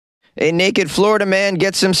A naked Florida man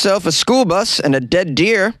gets himself a school bus and a dead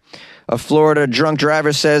deer. A Florida drunk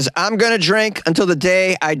driver says, "I'm going to drink until the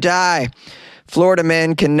day I die." Florida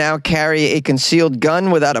man can now carry a concealed gun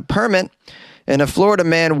without a permit. And a Florida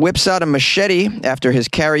man whips out a machete after his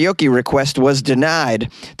karaoke request was denied.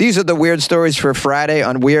 These are the weird stories for Friday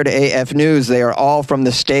on Weird AF News. They are all from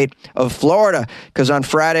the state of Florida, because on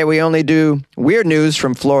Friday we only do weird news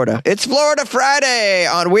from Florida. It's Florida Friday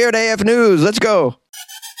on Weird AF News. Let's go.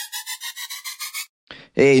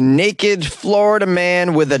 A naked Florida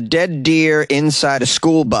man with a dead deer inside a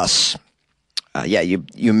school bus.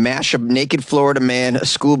 You mash a naked Florida man, a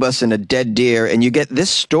school bus, and a dead deer, and you get this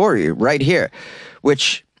story right here,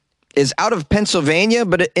 which is out of Pennsylvania,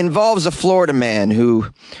 but it involves a Florida man who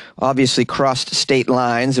obviously crossed state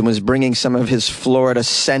lines and was bringing some of his Florida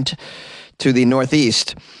scent to the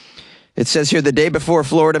Northeast. It says here, the day before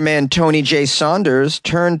Florida man Tony J. Saunders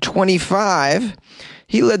turned 25,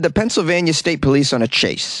 he led the Pennsylvania State Police on a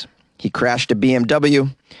chase. He crashed a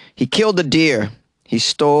BMW. He killed a deer. He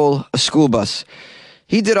stole a school bus.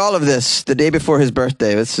 He did all of this the day before his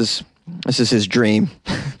birthday. This is his dream.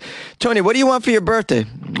 Tony, what do you want for your birthday?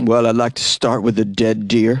 Well, I'd like to start with a dead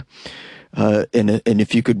deer, and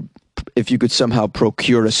if you could somehow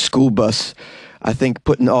procure a school bus, I think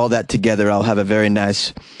putting all that together, I'll have a very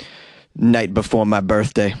nice night before my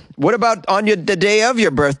birthday. What about on the day of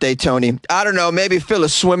your birthday, Tony? I don't know, maybe fill a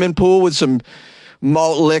swimming pool with some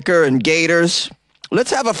malt liquor and gators.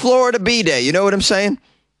 Let's have a Florida B-Day, you know what I'm saying?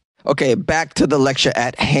 Okay, back to the lecture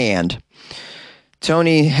at hand.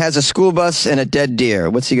 Tony has a school bus and a dead deer.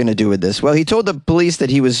 What's he going to do with this? Well, he told the police that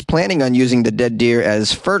he was planning on using the dead deer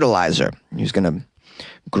as fertilizer. He was going to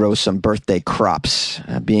grow some birthday crops.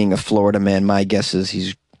 Being a Florida man, my guess is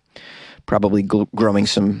he's probably growing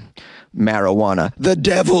some marijuana. The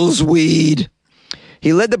devil's weed.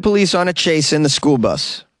 He led the police on a chase in the school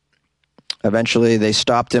bus. Eventually, they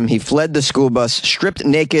stopped him. He fled the school bus, stripped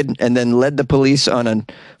naked, and then led the police on a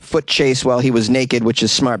foot chase while he was naked, which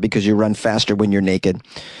is smart because you run faster when you're naked.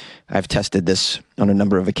 I've tested this on a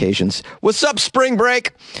number of occasions. What's up, spring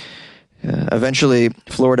break? Eventually,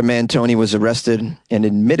 Florida man Tony was arrested and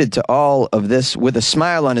admitted to all of this with a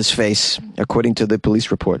smile on his face, according to the police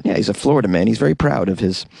report. Yeah, he's a Florida man. He's very proud of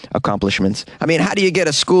his accomplishments. I mean, how do you get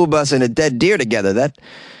a school bus and a dead deer together?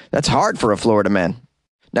 That's hard for a Florida man.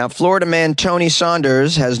 Now, Florida man Tony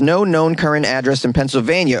Saunders has no known current address in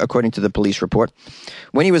Pennsylvania, according to the police report.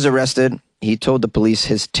 When he was arrested, he told the police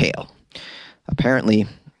his tale. Apparently,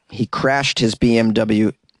 he crashed his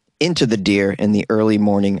BMW into the deer in the early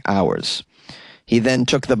morning hours. He then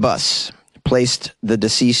took the bus, placed the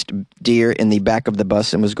deceased deer in the back of the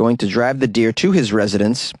bus, and was going to drive the deer to his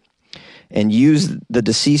residence and use the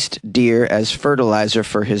deceased deer as fertilizer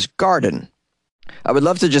for his garden. I would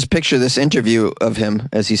love to just picture this interview of him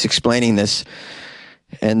as he's explaining this.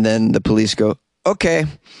 And then the police go, okay,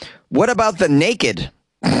 what about the naked?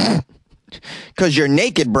 Because you're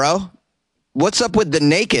naked, bro. What's up with the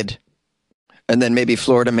naked? And then maybe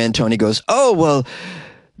Florida man Tony goes, oh, well,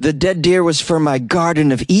 the dead deer was for my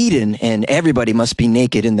Garden of Eden, and everybody must be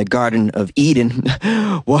naked in the Garden of Eden.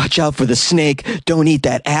 Watch out for the snake. Don't eat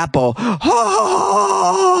that apple.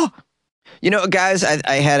 You know, guys,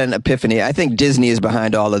 I had an epiphany. I think Disney is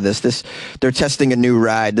behind all of this. They're testing a new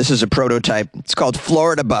ride. This is a prototype. It's called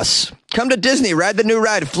Florida Bus. Come to Disney, ride the new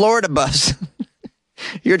ride, Florida Bus.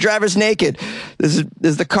 Your driver's naked. There's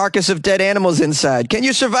the carcass of dead animals inside. Can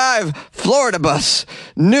you survive? Florida Bus.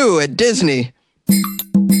 New at Disney.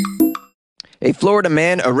 A Florida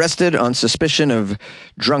man arrested on suspicion of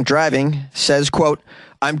drunk driving says, quote,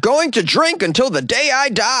 I'm going to drink until the day I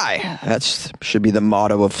die. That should be the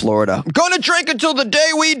motto of Florida. I'm going to drink until the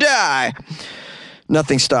day we die.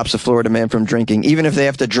 Nothing stops a Florida man from drinking, even if they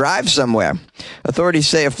have to drive somewhere. Authorities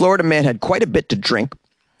say a Florida man had quite a bit to drink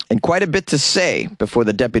and quite a bit to say before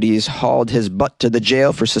the deputies hauled his butt to the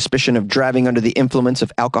jail for suspicion of driving under the influence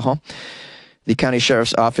of alcohol. The county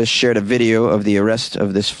sheriff's office shared a video of the arrest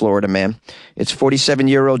of this Florida man. It's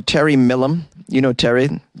 47-year-old Terry Millam. You know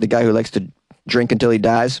Terry, the guy who likes to drink until he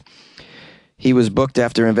dies. He was booked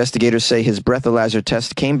after investigators say his breathalyzer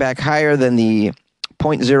test came back higher than the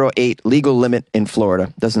 .08 legal limit in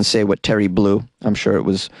Florida. Doesn't say what Terry blew. I'm sure it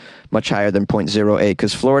was much higher than .08,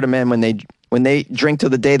 because Florida men, when they drink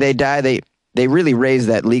till the day they die, they really raise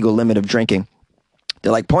that legal limit of drinking.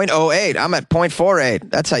 They're like .08. I'm at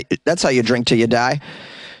 .48. That's how you drink till you die.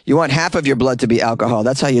 You want half of your blood to be alcohol.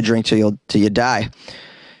 That's how you drink till you die.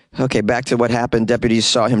 Okay, back to what happened. Deputies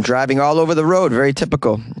saw him driving all over the road. Very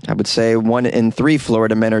typical. I would say 1 in 3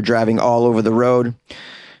 Florida men are driving all over the road,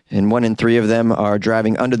 and 1 in 3 of them are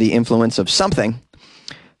driving under the influence of something.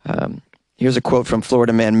 Here's a quote from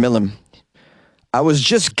Florida man Millam. I was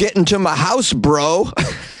just getting to my house, bro.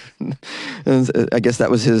 I guess that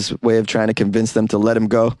was his way of trying to convince them to let him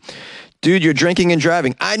go. Dude, you're drinking and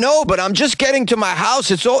driving. I know, but I'm just getting to my house.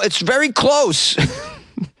 It's very close.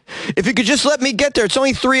 If you could just let me get there, it's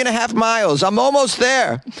only 3.5 miles. I'm almost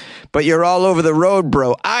there. But you're all over the road,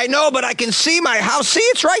 bro. I know, but I can see my house. See,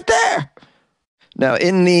 it's right there. Now,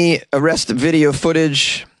 in the arrest video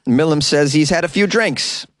footage, Millam says he's had a few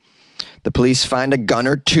drinks. The police find a gun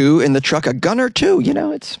or two in the truck. A gun or two,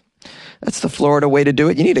 that's the Florida way to do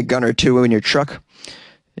it. You need a gun or two in your truck.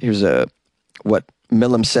 Here's what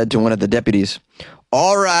Millam said to one of the deputies.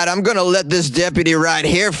 All right, I'm going to let this deputy right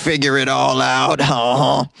here figure it all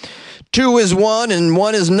out. 2 is 1 and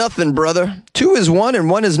 1 is nothing, brother. 2 is 1 and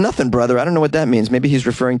 1 is nothing, brother. I don't know what that means. Maybe he's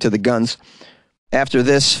referring to the guns. After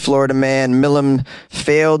this, Florida man Millam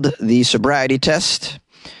failed the sobriety test,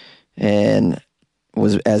 and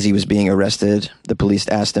as he was being arrested, the police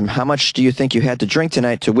asked him, how much do you think you had to drink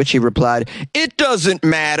tonight? To which he replied, it doesn't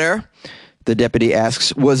matter. The deputy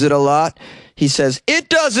asks, was it a lot? He says, it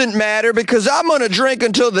doesn't matter because I'm going to drink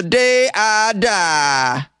until the day I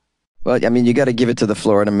die. Well, I mean, you got to give it to the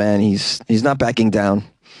Florida man. He's not backing down.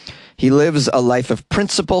 He lives a life of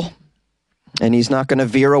principle, and he's not going to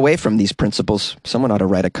veer away from these principles. Someone ought to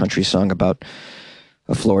write a country song about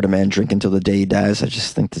a Florida man drinking till the day he dies. I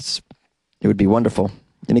just think it would be wonderful.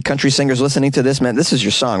 Any country singers listening to this, man? This is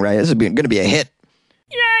your song, right? This is going to be a hit.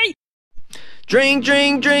 Yay! Drink,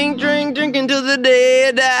 drink, drink, drink, drink until the day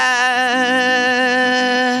I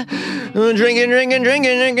die. Drinking, drinking,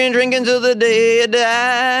 drinking, drinking, drinking until the day I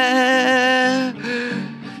die.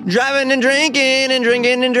 Driving and drinking and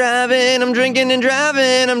drinking and driving. I'm drinking and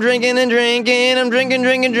driving. I'm drinking and drinking. I'm drinking,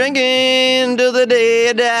 drinking, drinking until the day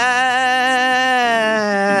I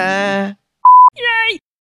die. Yay!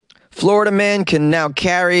 Florida man can now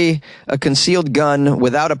carry a concealed gun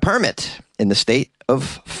without a permit in the state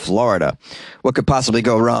of Florida. What could possibly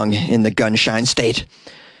go wrong in the gunshine state?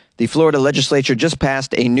 The Florida legislature just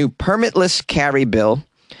passed a new permitless carry bill,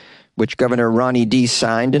 which Governor Ronnie D.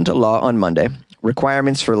 signed into law on Monday.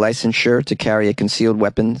 Requirements for licensure to carry a concealed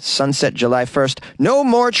weapon sunset July 1st. No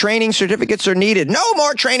more training certificates are needed. No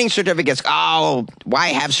more training certificates. Oh, why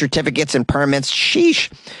have certificates and permits?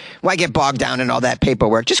 Sheesh. Why get bogged down in all that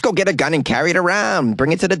paperwork? Just go get a gun and carry it around.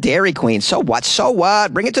 Bring it to the Dairy Queen. So what? So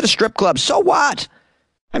what? Bring it to the strip club. So what?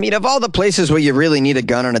 I mean, of all the places where you really need a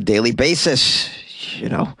gun on a daily basis, you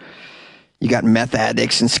got meth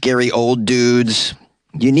addicts and scary old dudes.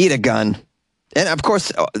 You need a gun. And of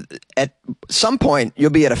course, at some point, you'll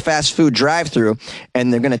be at a fast food drive-thru,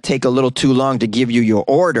 and they're going to take a little too long to give you your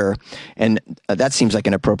order. And that seems like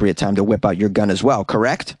an appropriate time to whip out your gun as well,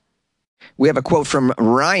 correct? We have a quote from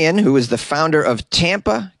Ryan, who is the founder of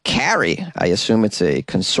Tampa Carry. I assume it's a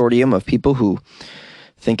consortium of people who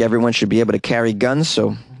think everyone should be able to carry guns,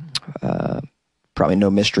 so probably no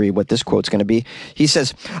mystery what this quote's going to be. He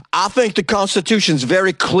says, I think the Constitution's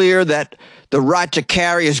very clear that the right to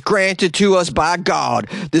carry is granted to us by God.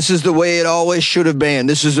 This is the way it always should have been.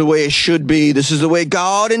 This is the way it should be. This is the way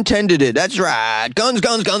God intended it. That's right. Guns,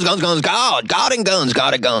 guns, guns, guns, guns, God. God and guns,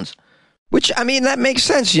 God and guns. Which, I mean, that makes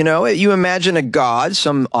sense, You imagine a God,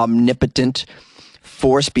 some omnipotent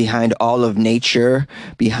force behind all of nature,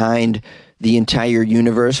 behind the entire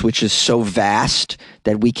universe, which is so vast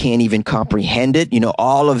that we can't even comprehend it,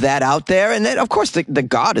 all of that out there. And then, of course, the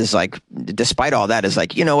God is like, despite all that, is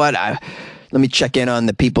like, you know what, let me check in on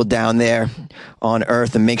the people down there on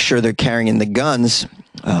Earth and make sure they're carrying the guns.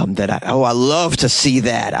 I love to see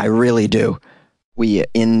that. I really do. We,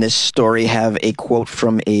 in this story, have a quote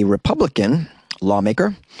from a Republican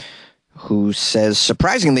lawmaker who says,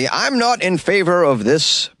 surprisingly, I'm not in favor of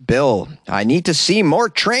this bill. I need to see more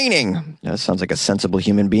training. That sounds like a sensible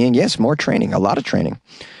human being. Yes, more training, a lot of training,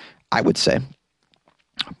 I would say.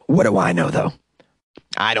 What do I know, though?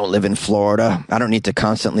 I don't live in Florida. I don't need to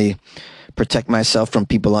constantly protect myself from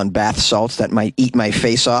people on bath salts that might eat my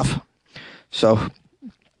face off. So,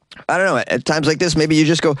 I don't know. At times like this, maybe you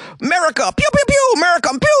just go, America, pew, pew, pew, America,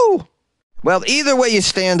 pew. Well, either way you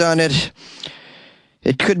stand on it,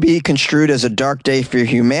 it could be construed as a dark day for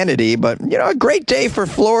humanity, but, a great day for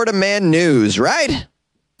Florida man news, right?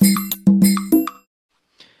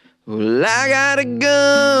 Well, I got a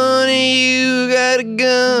gun, and you got a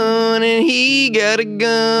gun, and he got a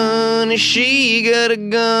gun, and she got a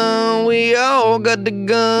gun. We all got the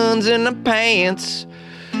guns in the pants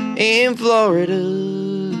in Florida.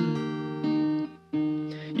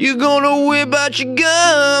 You gonna whip out your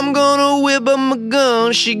gun, I'm gonna whip out my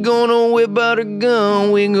gun. She gonna whip out her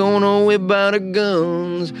gun, we gonna whip out our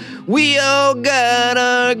guns. We all got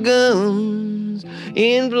our guns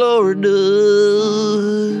in Florida.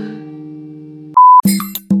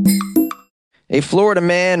 A Florida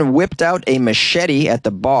man whipped out a machete at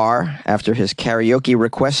the bar after his karaoke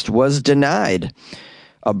request was denied.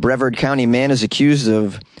 A Brevard County man is accused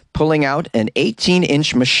of pulling out an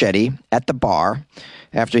 18-inch machete at the bar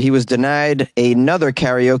after he was denied another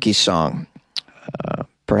karaoke song.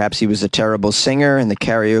 Perhaps he was a terrible singer, and the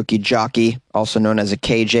karaoke jockey, also known as a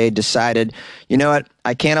KJ, decided, you know what,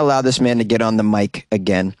 I can't allow this man to get on the mic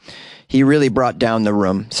again. He really brought down the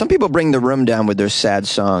room. Some people bring the room down with their sad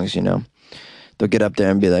songs, you know. They'll get up there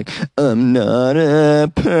and be like, I'm not a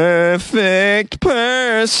perfect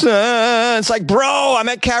person. It's like, bro, I'm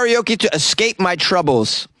at karaoke to escape my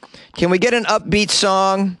troubles. Can we get an upbeat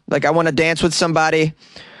song? Like, I want to dance with somebody.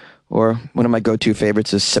 Or one of my go-to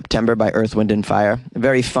favorites is September by Earth, Wind, and Fire. A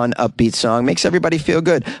very fun, upbeat song. Makes everybody feel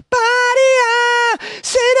good.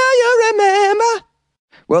 Say do you remember?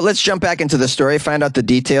 Well, let's jump back into the story, find out the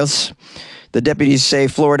details. The deputies say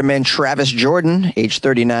Florida man Travis Jordan, age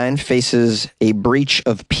 39, faces a breach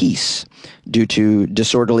of peace due to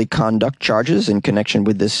disorderly conduct charges in connection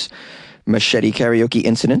with this machete karaoke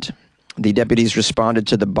incident. The deputies responded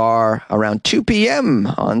to the bar around 2 p.m.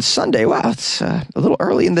 on Sunday. Wow, it's a little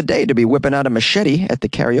early in the day to be whipping out a machete at the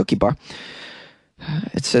karaoke bar.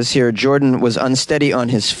 It says here, Jordan was unsteady on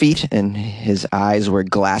his feet and his eyes were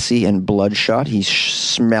glassy and bloodshot. He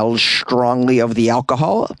smelled strongly of the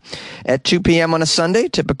alcohol at 2 p.m. on a Sunday,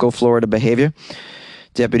 typical Florida behavior.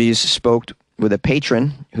 Deputies spoke with a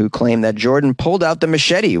patron who claimed that Jordan pulled out the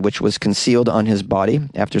machete, which was concealed on his body,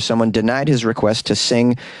 after someone denied his request to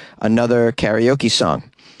sing another karaoke song.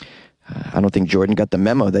 I don't think Jordan got the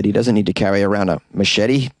memo that he doesn't need to carry around a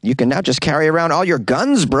machete. You can now just carry around all your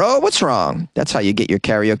guns, bro. What's wrong? That's how you get your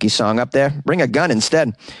karaoke song up there. Bring a gun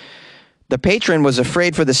instead. The patron was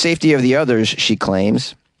afraid for the safety of the others, she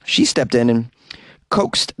claims. She stepped in and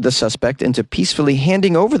coaxed the suspect into peacefully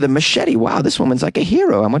handing over the machete. Wow, this woman's like a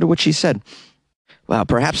hero. I wonder what she said. Well,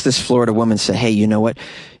 perhaps this Florida woman said, hey, you know what?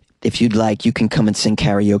 If you'd like, you can come and sing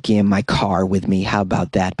karaoke in my car with me. How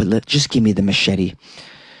about that? But just give me the machete.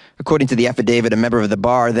 According to the affidavit, a member of the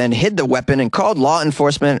bar then hid the weapon and called law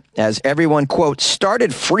enforcement as everyone, quote,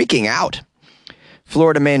 started freaking out.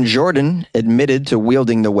 Florida man Jordan admitted to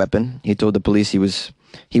wielding the weapon. He told the police he was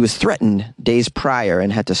threatened days prior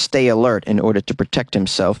and had to stay alert in order to protect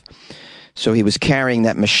himself. So he was carrying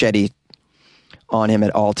that machete on him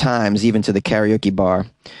at all times, even to the karaoke bar.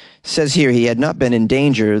 Says here he had not been in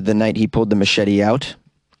danger the night he pulled the machete out,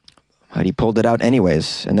 but he pulled it out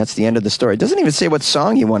anyways, and that's the end of the story. It doesn't even say what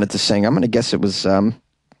song he wanted to sing. I'm going to guess it was, I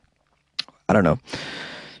don't know,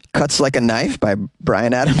 Cuts Like a Knife by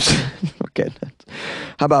Bryan Adams. Okay.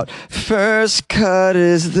 How about, first cut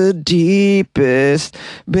is the deepest,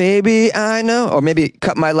 baby, I know. Or maybe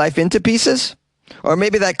Cut My Life Into Pieces. Or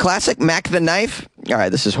maybe that classic, Mac the Knife. All right,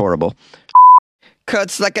 this is horrible.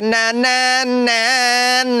 Cuts like a na na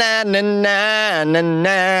na na na na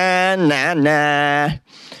na na na.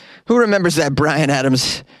 Who remembers that Bryan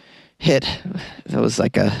Adams hit? That was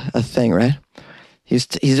like a thing, right? He's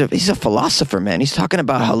a philosopher, man. He's talking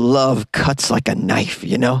about how love cuts like a knife,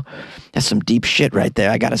 you know? That's some deep shit right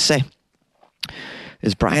there, I gotta say.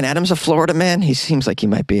 Is Bryan Adams a Florida man? He seems like he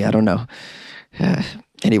might be. I don't know.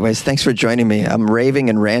 Anyways, thanks for joining me. I'm raving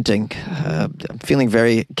and ranting. I'm feeling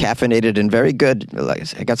very caffeinated and very good.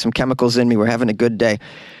 I got some chemicals in me. We're having a good day.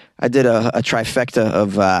 I did a trifecta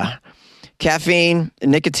of caffeine,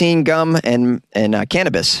 nicotine, gum, and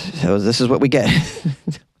cannabis. So this is what we get.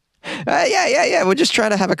 Yeah. We're just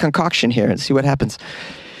trying to have a concoction here and see what happens.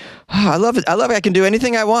 I love it. I can do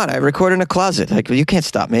anything I want. I record in a closet. Like, you can't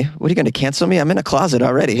stop me. What, are you going to cancel me? I'm in a closet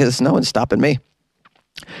already. There's no one stopping me.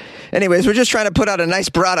 Anyways, we're just trying to put out a nice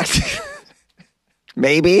product.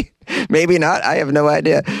 Maybe not. I have no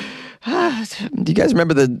idea. Do you guys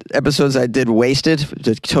remember the episodes I did wasted,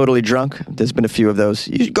 just totally drunk? There's been a few of those.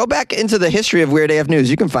 You should go back into the history of Weird AF News.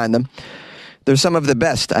 You can find them. They're some of the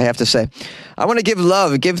best, I have to say. I want to give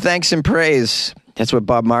love, give thanks and praise. That's what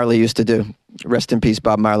Bob Marley used to do. Rest in peace,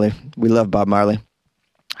 Bob Marley. We love Bob Marley.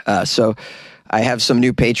 So I have some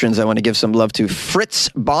new patrons I want to give some love to. Fritz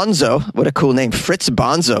Bonzo. What a cool name. Fritz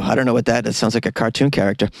Bonzo. I don't know what that sounds like a cartoon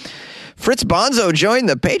character. Fritz Bonzo joined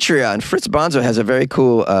the Patreon. Fritz Bonzo has a very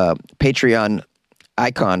cool Patreon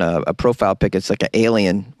icon, a profile pic. It's like an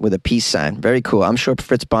alien with a peace sign. Very cool. I'm sure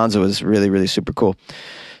Fritz Bonzo is really, really super cool.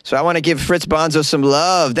 So I want to give Fritz Bonzo some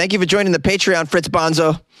love. Thank you for joining the Patreon, Fritz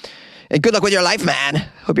Bonzo. And good luck with your life, man.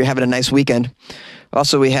 Hope you're having a nice weekend.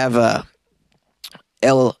 Also, we have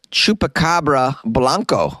El Chupacabra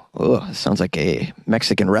Blanco. Oh, sounds like a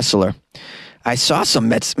Mexican wrestler. I saw some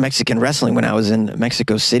Mexican wrestling when I was in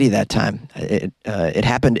Mexico City that time. It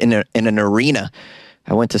happened in an arena.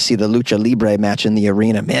 I went to see the Lucha Libre match in the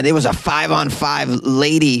arena. Man, it was a 5-on-5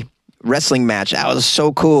 lady wrestling match. That was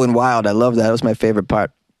so cool and wild. I love that. That was my favorite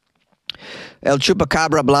part. El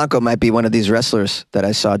Chupacabra Blanco might be one of these wrestlers that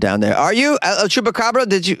I saw down there. Are you El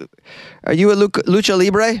Chupacabra? Are you a Lucha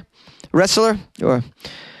Libre wrestler or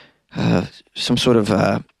some sort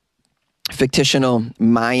of fictional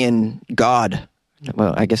Mayan god?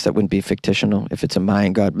 Well, I guess that wouldn't be fictional if it's a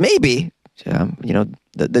Mayan god. Maybe.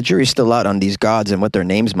 The jury's still out on these gods and what their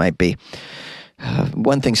names might be.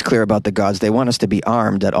 One thing's clear about the gods. They want us to be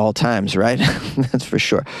armed at all times, right? That's for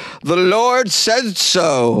sure. The Lord said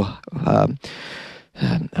so.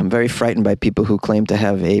 I'm very frightened by people who claim to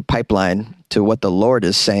have a pipeline to what the Lord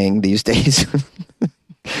is saying these days.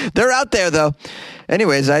 They're out there, though.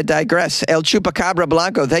 Anyways, I digress. El Chupacabra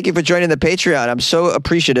Blanco, thank you for joining the Patreon. I'm so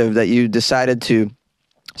appreciative that you decided to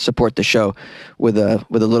support the show with a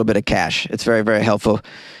little bit of cash. It's very, very helpful,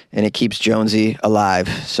 and it keeps Jonesy alive.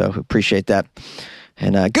 So appreciate that.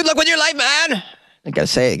 And good luck with your life, man. I gotta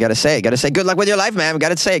say good luck with your life, man.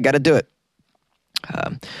 Gotta say it, gotta do it.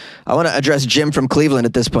 I want to address Jim from Cleveland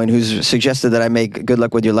at this point, who's suggested that I make good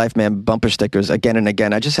luck with your life, man, bumper stickers again and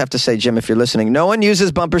again. I just have to say, Jim, if you're listening, no one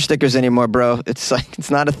uses bumper stickers anymore, bro. It's like,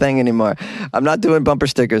 it's not a thing anymore. I'm not doing bumper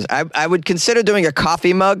stickers. I would consider doing a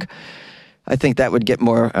coffee mug. I think that would get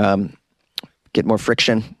more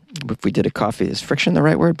friction if we did a coffee. Is friction the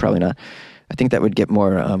right word? Probably not. I think that would get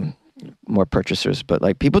more purchasers, but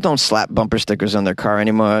like people don't slap bumper stickers on their car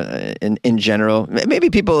anymore in general. Maybe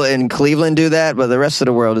people in Cleveland do that, but the rest of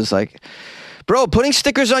the world is like, bro, putting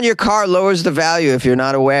stickers on your car lowers the value if you're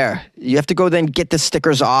not aware. You have to go then get the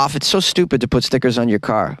stickers off. It's so stupid to put stickers on your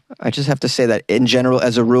car. I just have to say that in general,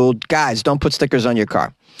 as a rule, guys, don't put stickers on your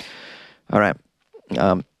car. All right.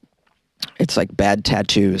 It's like bad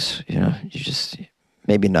tattoos,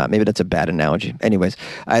 maybe not. Maybe that's a bad analogy. Anyways,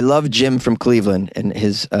 I love Jim from Cleveland, and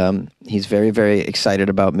he's very, very excited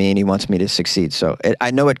about me, and he wants me to succeed. So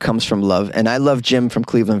I know it comes from love, and I love Jim from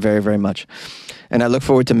Cleveland very, very much. And I look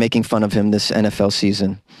forward to making fun of him this NFL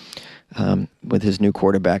season with his new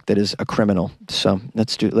quarterback that is a criminal. So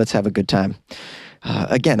let's have a good time.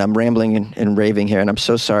 Again, I'm rambling and raving here, and I'm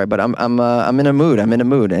so sorry, but I'm in a mood. I'm in a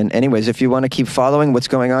mood. And anyways, if you want to keep following what's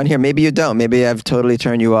going on here, maybe you don't. Maybe I've totally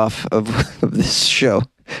turned you off of this show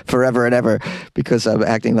forever and ever because I'm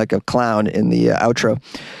acting like a clown in the outro.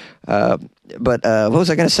 But what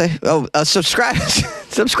was I going to say? Oh, subscribe.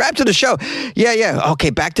 Subscribe to the show. Yeah.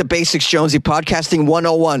 Okay, back to basics, Jonesy. Podcasting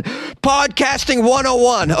 101. Podcasting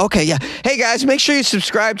 101. Okay, yeah. Hey, guys, make sure you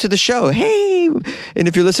subscribe to the show. Hey. And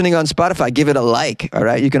if you're listening on Spotify, give it a like, all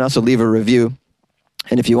right? You can also leave a review.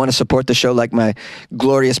 And if you want to support the show like my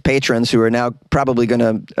glorious patrons who are now probably going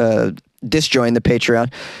to disjoin the Patreon,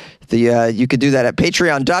 you could do that at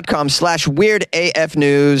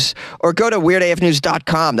patreon.com/weirdafnews or go to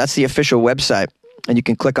weirdafnews.com. That's the official website. And you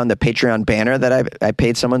can click on the Patreon banner that I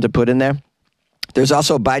paid someone to put in there. There's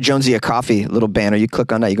also Buy Jonesy a Coffee little banner. You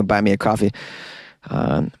click on that, you can buy me a coffee.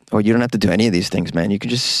 Or you don't have to do any of these things, man. You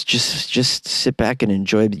can just sit back and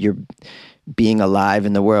enjoy your being alive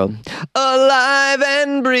in the world. Alive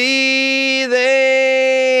and breathing.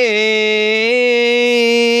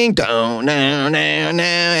 Don't now.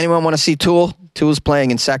 Anyone want to see Tool? Tool's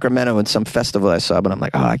playing in Sacramento in some festival I saw, but I'm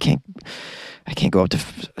like, I can't go up to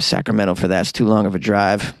Sacramento for that. It's too long of a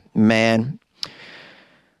drive. Man,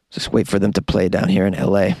 just wait for them to play down here in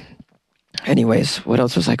LA. Anyways, what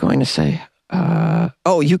else was I going to say?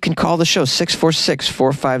 You can call the show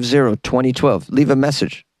 646-450-2012. Leave a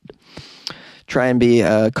message. Try and be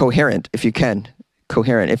coherent if you can.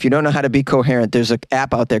 Coherent. If you don't know how to be coherent, there's an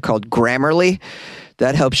app out there called Grammarly.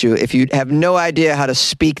 That helps you. If you have no idea how to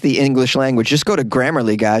speak the English language, just go to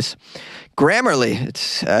Grammarly, guys. Grammarly.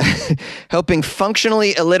 It's helping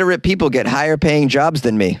functionally illiterate people get higher paying jobs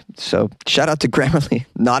than me. So shout out to Grammarly.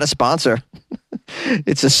 Not a sponsor.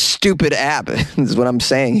 It's a stupid app, is what I'm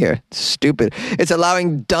saying here. It's stupid. It's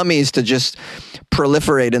allowing dummies to just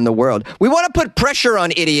proliferate in the world. We want to put pressure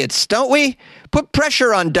on idiots, don't we? Put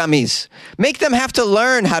pressure on dummies. Make them have to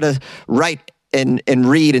learn how to write and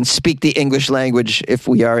read and speak the English language if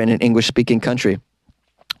we are in an English-speaking country.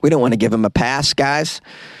 We don't want to give them a pass, guys.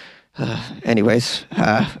 Anyways,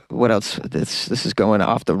 what else? This is going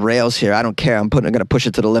off the rails here. I don't care. I'm going to push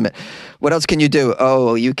it to the limit. What else can you do?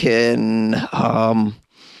 Oh, you can.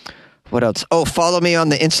 What else? Oh, follow me on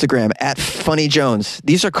the Instagram at Funny Jones.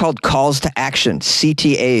 These are called calls to action,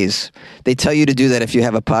 CTAs. They tell you to do that if you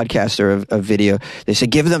have a podcast or a video. They say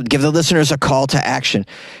give the listeners a call to action.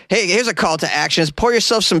 Hey, here's a call to action. Pour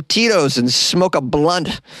yourself some Tito's and smoke a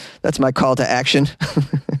blunt. That's my call to action.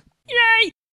 Yay!